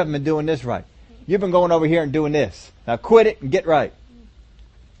 You haven't been doing this right. You've been going over here and doing this. Now quit it and get right.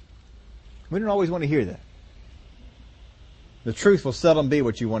 We don't always want to hear that. The truth will seldom be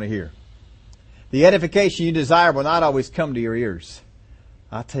what you want to hear. The edification you desire will not always come to your ears.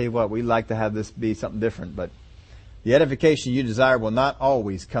 I'll tell you what, we like to have this be something different, but the edification you desire will not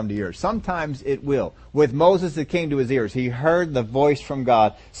always come to your ears. Sometimes it will. With Moses, it came to his ears. He heard the voice from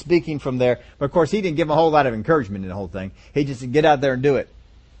God speaking from there. But of course, He didn't give him a whole lot of encouragement in the whole thing. He just said, get out there and do it.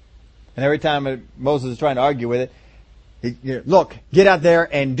 And every time Moses is trying to argue with it, look, get out there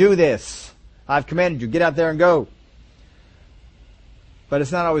and do this. I've commanded you, get out there and go. But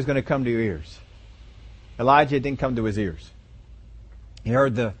it's not always going to come to your ears. Elijah didn't come to his ears. He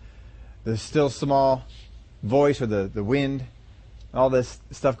heard the still small voice or the wind, all this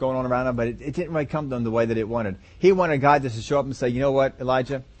stuff going on around him, but it didn't really come to him the way that it wanted. He wanted God just to show up and say, you know what,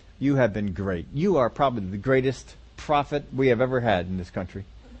 Elijah, you have been great. You are probably the greatest prophet we have ever had in this country.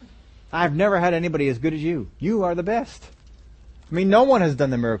 I've never had anybody as good as you. You are the best. I mean, no one has done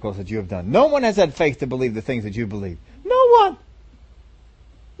the miracles that you have done. No one has had faith to believe the things that you believe. No one.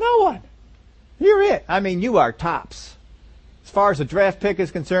 No one. You're it. I mean, you are tops. As far as the draft pick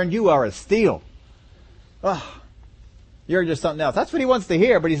is concerned, you are a steal. Oh, you're just something else. That's what he wants to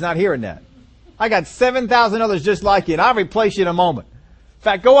hear, but he's not hearing that. I got 7,000 others just like you, and I'll replace you in a moment. In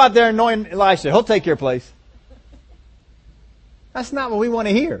fact, go out there and anoint Elisha. He'll take your place. That's not what we want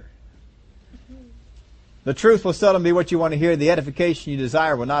to hear. The truth will seldom be what you want to hear. The edification you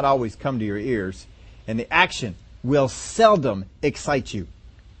desire will not always come to your ears. And the action will seldom excite you.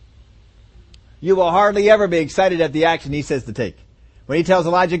 You will hardly ever be excited at the action He says to take. When He tells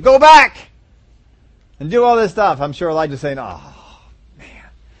Elijah, go back and do all this stuff, I'm sure Elijah's saying, oh, man.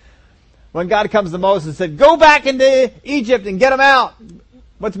 When God comes to Moses and said, go back into Egypt and get them out,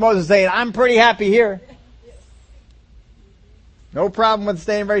 what's Moses saying? I'm pretty happy here. No problem with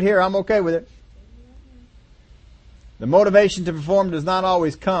staying right here. I'm okay with it. The motivation to perform does not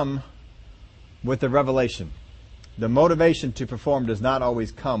always come with the revelation. The motivation to perform does not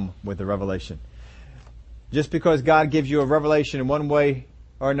always come with the revelation. Just because God gives you a revelation in one way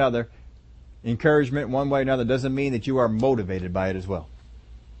or another, encouragement in one way or another, doesn't mean that you are motivated by it as well.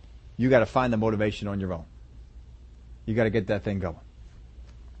 You got to find the motivation on your own. You got to get that thing going.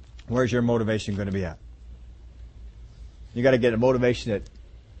 Where's your motivation going to be at? You got to get a motivation that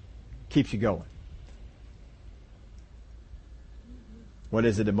keeps you going. What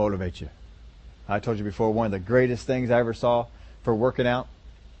is it that motivates you? I told you before, one of the greatest things I ever saw for working out.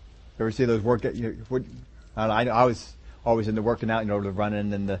 You ever see those workout? I was always into working out, the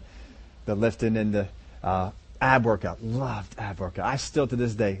running and the lifting and the ab workout. Loved ab workout. I still to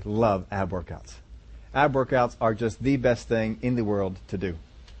this day love ab workouts. Ab workouts are just the best thing in the world to do.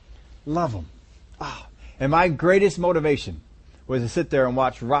 Love them. Oh. And my greatest motivation was to sit there and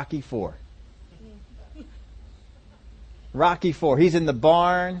watch Rocky IV. Rocky IV. He's in the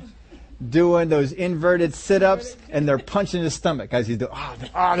barn doing those inverted sit-ups, and they're punching his stomach as he's doing,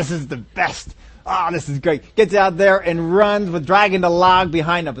 this is the best. This is great. Gets out there and runs with dragging the log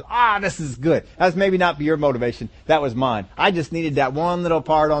behind him. This is good. That's maybe not your motivation. That was mine. I just needed that one little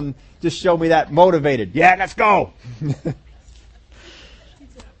part on, just show me that motivated. Yeah, let's go.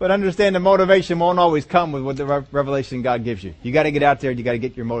 But understand the motivation won't always come with what the revelation God gives you. You got to get out there and you got to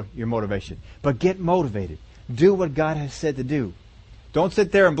get your motivation. But get motivated. Do what God has said to do. Don't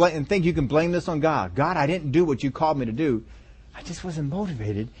sit there and think you can blame this on God. God, I didn't do what you called me to do. I just wasn't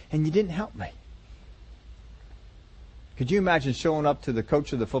motivated and you didn't help me. Could you imagine showing up to the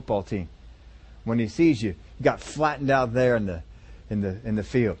coach of the football team when he sees you got flattened out there in the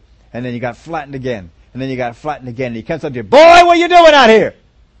field, and then you got flattened again, and then you got flattened again, and he comes up to you, boy, what are you doing out here?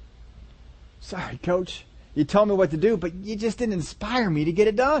 Sorry, coach. You told me what to do, but you just didn't inspire me to get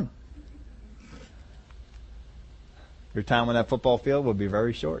it done. Your time on that football field will be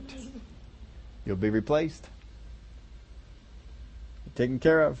very short. You'll be replaced. You're taken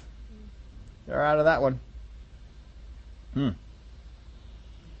care of. You're out of that one.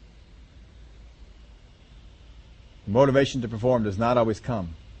 Motivation to perform does not always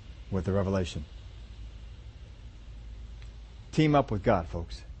come with the revelation. Team up with God,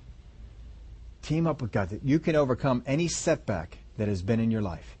 folks. Team up with God. You can overcome any setback that has been in your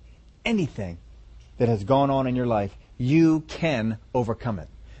life. Anything that has gone on in your life, you can overcome it.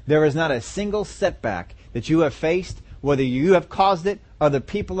 There is not a single setback that you have faced, whether you have caused it, other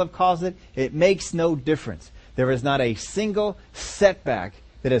people have caused it, it makes no difference. There is not a single setback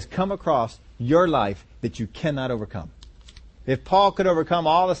that has come across your life that you cannot overcome. If Paul could overcome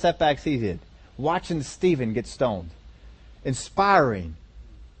all the setbacks he did, watching Stephen get stoned, inspiring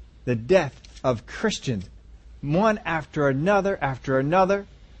the death of Christians, one after another,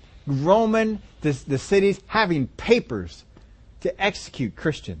 Roman, the cities, having papers to execute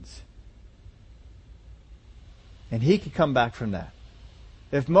Christians. And he could come back from that.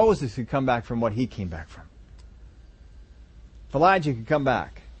 If Moses could come back from what he came back from. If Elijah could come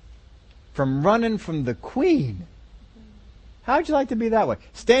back from running from the queen. How would you like to be that way?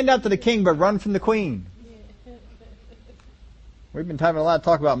 Stand up to the king but run from the queen. We've been having a lot of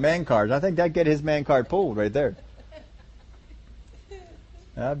talk about man cards. I think that'd get his man card pulled right there.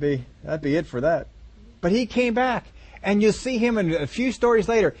 That'd be it for that. But he came back. And you'll see him in a few stories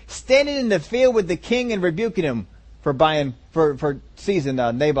later, standing in the field with the king and rebuking him for seizing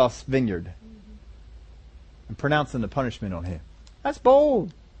Naboth's vineyard. And pronouncing the punishment on him. That's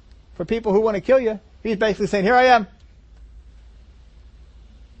bold. For people who want to kill you. He's basically saying, here I am.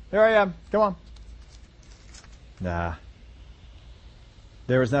 Here I am. Come on. Nah.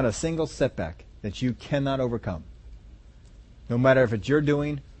 There is not a single setback that you cannot overcome. No matter if it's your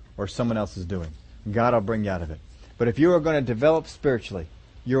doing or someone else is doing. God will bring you out of it. But if you are going to develop spiritually,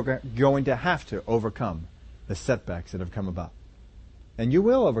 you're going to have to overcome the setbacks that have come about. And you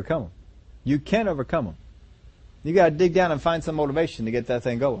will overcome them. You can overcome them. You got to dig down and find some motivation to get that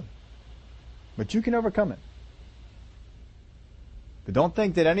thing going. But you can overcome it. But don't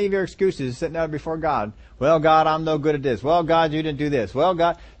think that any of your excuses sitting out before God, well, God, I'm no good at this. Well, God, you didn't do this. Well,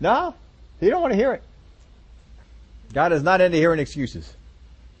 God, no, He don't want to hear it. God is not into hearing excuses.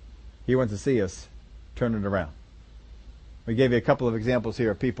 He wants to see us turn it around. We gave you a couple of examples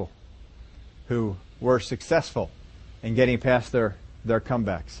here of people who were successful in getting past their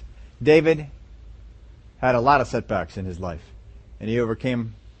comebacks. David had a lot of setbacks in his life, and he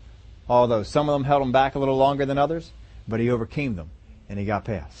overcame all those. Some of them held him back a little longer than others, but he overcame them, and he got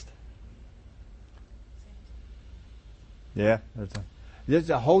past. Yeah, there's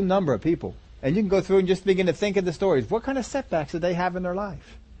a whole number of people. And you can go through and just begin to think of the stories. What kind of setbacks did they have in their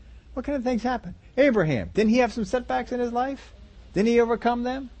life? What kind of things happened? Abraham, didn't he have some setbacks in his life? Didn't he overcome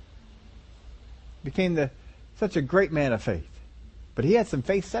them? Became such a great man of faith. But he had some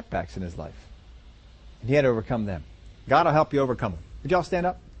faith setbacks in his life. And he had to overcome them. God will help you overcome them. Would y'all stand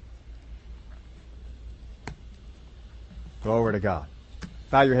up? Glory to God.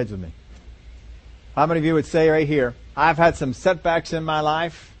 Bow your heads with me. How many of you would say right here, I've had some setbacks in my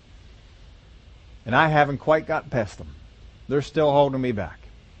life, and I haven't quite got past them? They're still holding me back.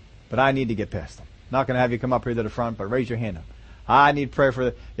 But I need to get past them. Not going to have you come up here to the front, but raise your hand up. I need prayer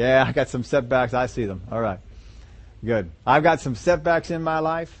for yeah, I got some setbacks. I see them. All right. Good. I've got some setbacks in my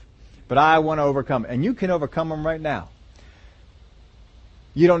life, but I want to overcome. And you can overcome them right now.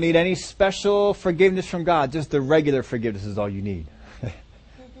 You don't need any special forgiveness from God. Just the regular forgiveness is all you need.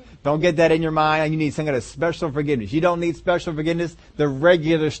 Don't get that in your mind. You need some kind of special forgiveness. You don't need special forgiveness. The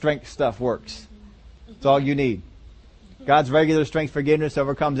regular strength stuff works. It's all you need. God's regular strength forgiveness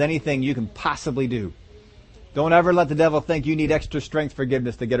overcomes anything you can possibly do. Don't ever let the devil think you need extra strength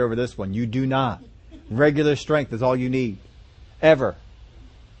forgiveness to get over this one. You do not. Regular strength is all you need. Ever.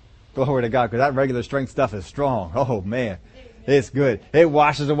 Glory to God, because that regular strength stuff is strong. Oh, man. It's good. It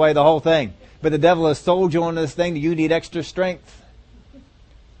washes away the whole thing. But the devil has sold you on this thing that you need extra strength.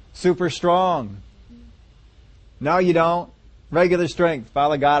 Super strong. No, you don't. Regular strength.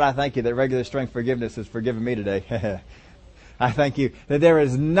 Father God, I thank you that regular strength forgiveness has forgiven me today. I thank you that there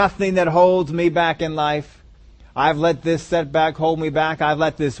is nothing that holds me back in life. I've let this setback hold me back. I've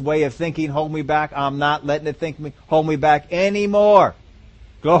let this way of thinking hold me back. I'm not letting it hold me back anymore.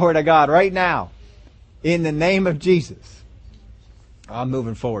 Glory to God right now. In the name of Jesus. I'm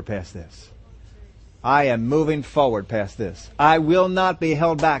moving forward past this. I am moving forward past this. I will not be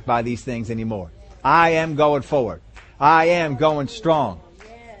held back by these things anymore. I am going forward. I am going strong.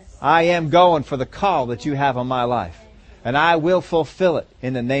 I am going for the call that you have on my life. And I will fulfill it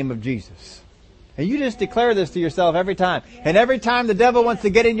in the name of Jesus. And you just declare this to yourself every time. And every time the devil wants to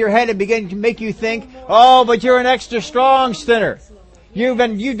get in your head and begin to make you think, oh, but you're an extra strong sinner. You've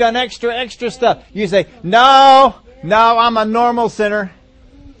done extra stuff. You say, no, I'm a normal sinner.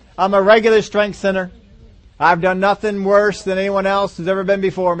 I'm a regular strength sinner. I've done nothing worse than anyone else who's ever been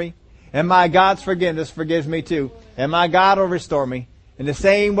before me. And my God's forgiveness forgives me too. And my God will restore me. In the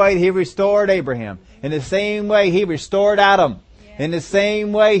same way He restored Abraham. In the same way He restored Adam. In the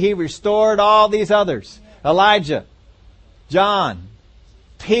same way He restored all these others. Elijah, John,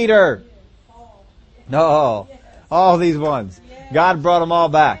 Peter. No, all these ones. God brought them all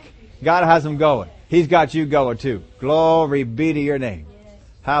back. God has them going. He's got you going too. Glory be to your name.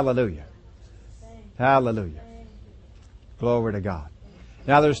 Hallelujah. Hallelujah. Glory to God.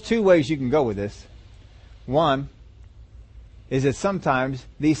 Now there's two ways you can go with this. One is that sometimes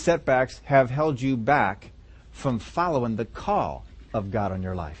these setbacks have held you back from following the call of God on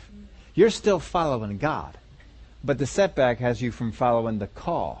your life. You're still following God, but the setback has you from following the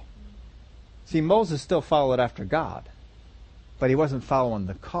call. See, Moses still followed after God, but he wasn't following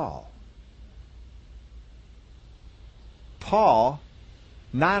the call. Paul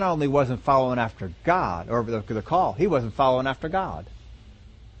not only wasn't following after God, or the call, he wasn't following after God.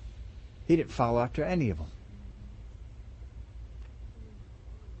 He didn't follow after any of them.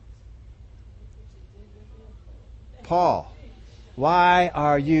 Paul, why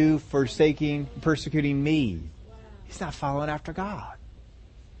are you persecuting me? He's not following after God.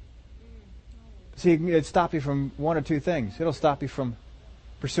 See, it'll stop you from one or two things. It'll stop you from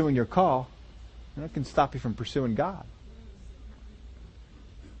pursuing your call, and it can stop you from pursuing God.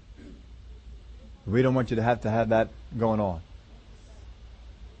 We don't want you to have that going on.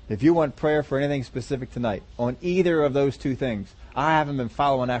 If you want prayer for anything specific tonight, on either of those two things, I haven't been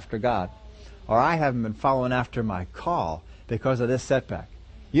following after God, or I haven't been following after my call because of this setback.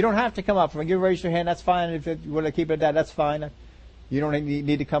 You don't have to come up. If you raise your hand, that's fine. If you want to keep it at that, that's fine. You don't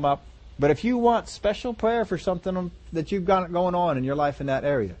need to come up. But if you want special prayer for something that you've got going on in your life in that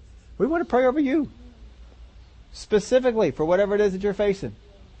area, we want to pray over you. Specifically for whatever it is that you're facing.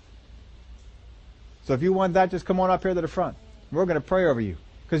 So if you want that, just come on up here to the front. We're going to pray over you.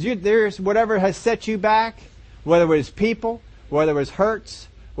 Because there's whatever has set you back, whether it was people, whether it was hurts,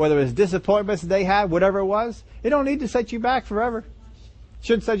 whether it was disappointments that they had, whatever it was, it don't need to set you back forever.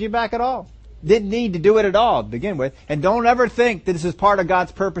 Shouldn't set you back at all. Didn't need to do it at all to begin with. And don't ever think that this is part of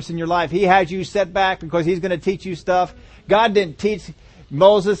God's purpose in your life. He has you set back because He's going to teach you stuff. God didn't teach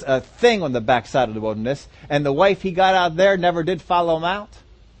Moses a thing on the backside of the wilderness. And the wife he got out there never did follow him out.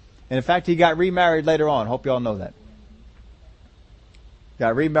 And in fact, he got remarried later on. Hope you all know that.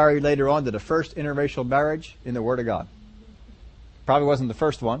 Got remarried later on to the first interracial marriage in the Word of God. Probably wasn't the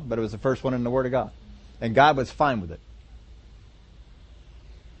first one, but it was the first one in the Word of God. And God was fine with it.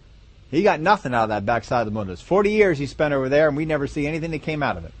 He got nothing out of that backside of the wilderness. 40 years he spent over there, and we never see anything that came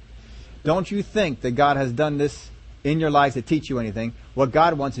out of it. Don't you think that God has done this in your life to teach you anything? What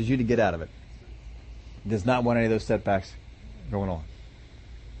God wants is you to get out of it. He does not want any of those setbacks going on.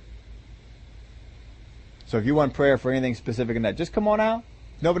 So if you want prayer for anything specific in that, just come on out.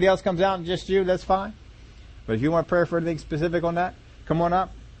 If nobody else comes out and just you, that's fine. But if you want prayer for anything specific on that, come on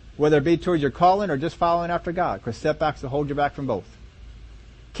up. Whether it be towards your calling or just following after God. Because setbacks will hold you back from both.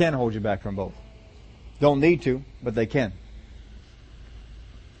 Can hold you back from both. Don't need to, but they can.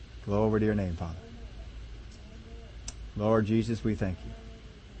 Glory to your name, Father. Lord Jesus, we thank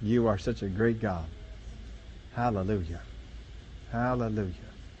you. You are such a great God. Hallelujah. Hallelujah.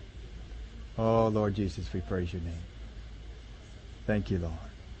 Oh, Lord Jesus, we praise your name. Thank you, Lord.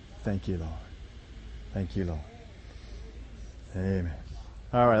 Thank you, Lord. Thank you, Lord. Amen.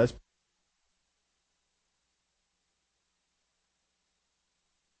 All right, let's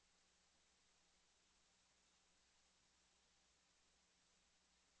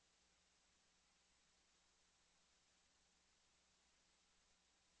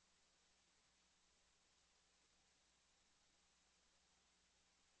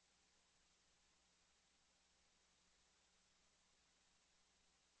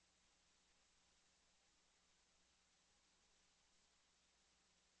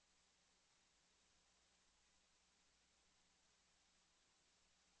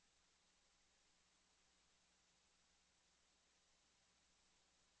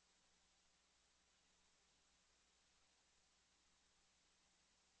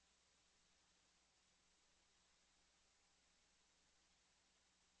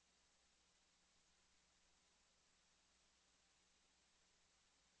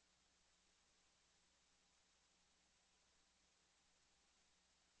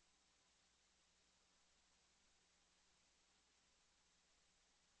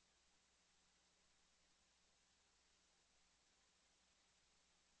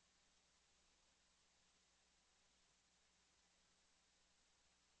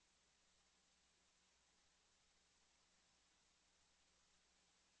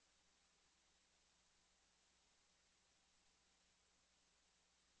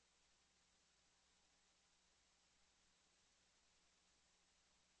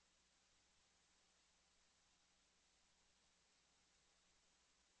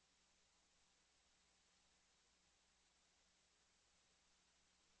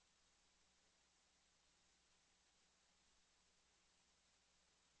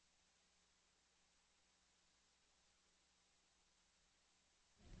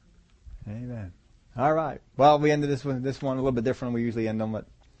Amen. All right. Well, we ended this one a little bit different than we usually end them, but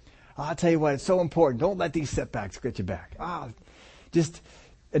I'll tell you what, it's so important. Don't let these setbacks get you back.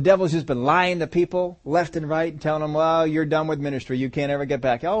 The devil's just been lying to people left and right, telling them, well, you're done with ministry. You can't ever get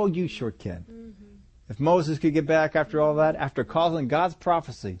back. Oh, you sure can. Mm-hmm. If Moses could get back after all that, after causing God's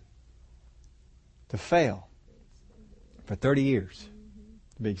prophecy to fail for 30 years,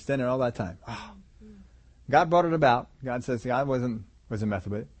 to be extended all that time. Oh. God brought it about. God says God wasn't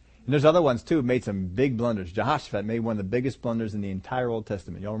messing with it. And there's other ones too who made some big blunders. Jehoshaphat made one of the biggest blunders in the entire Old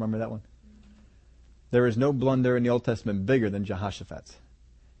Testament. Y'all remember that one? There is no blunder in the Old Testament bigger than Jehoshaphat's.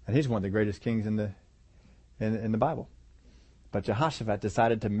 And he's one of the greatest kings in the Bible. But Jehoshaphat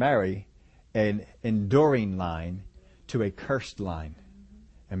decided to marry an enduring line to a cursed line.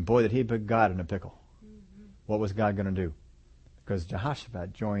 And boy, did he put God in a pickle. What was God going to do? Because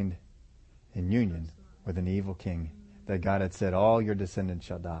Jehoshaphat joined in union with an evil king that God had said, all your descendants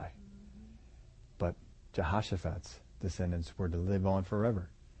shall die. But Jehoshaphat's descendants were to live on forever.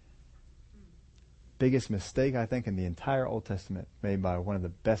 Biggest mistake, I think, in the entire Old Testament made by one of the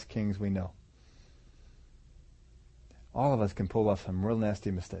best kings we know. All of us can pull off some real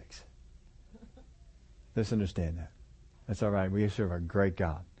nasty mistakes. Let's understand that. That's all right. We serve a great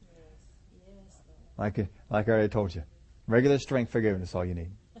God. Like I already told you, regular strength forgiveness is all you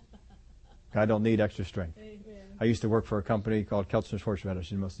need. God don't need extra strength. Amen. I used to work for a company called Kelchner's Horseradish,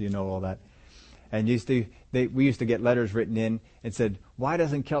 and most of you know all that. And we used to get letters written in and said, why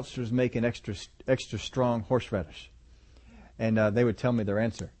doesn't Kelchner's make an extra strong horseradish? And they would tell me their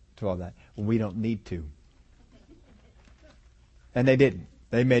answer to all that. Well, we don't need to. And they didn't.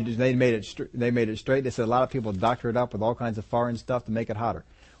 They made it straight. They said a lot of people doctor it up with all kinds of foreign stuff to make it hotter.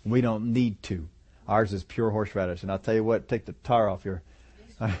 We don't need to. Ours is pure horseradish. And I'll tell you what, take the tar off your...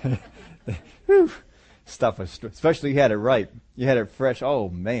 Stuff was, especially you had it ripe. You had it fresh. Oh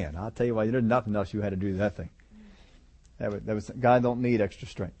man, I'll tell you what, there's nothing else you had to do to that thing. That was God don't need extra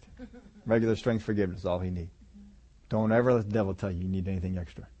strength. Regular strength forgiveness is all he needs. Don't ever let the devil tell you need anything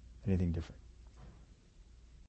extra, anything different.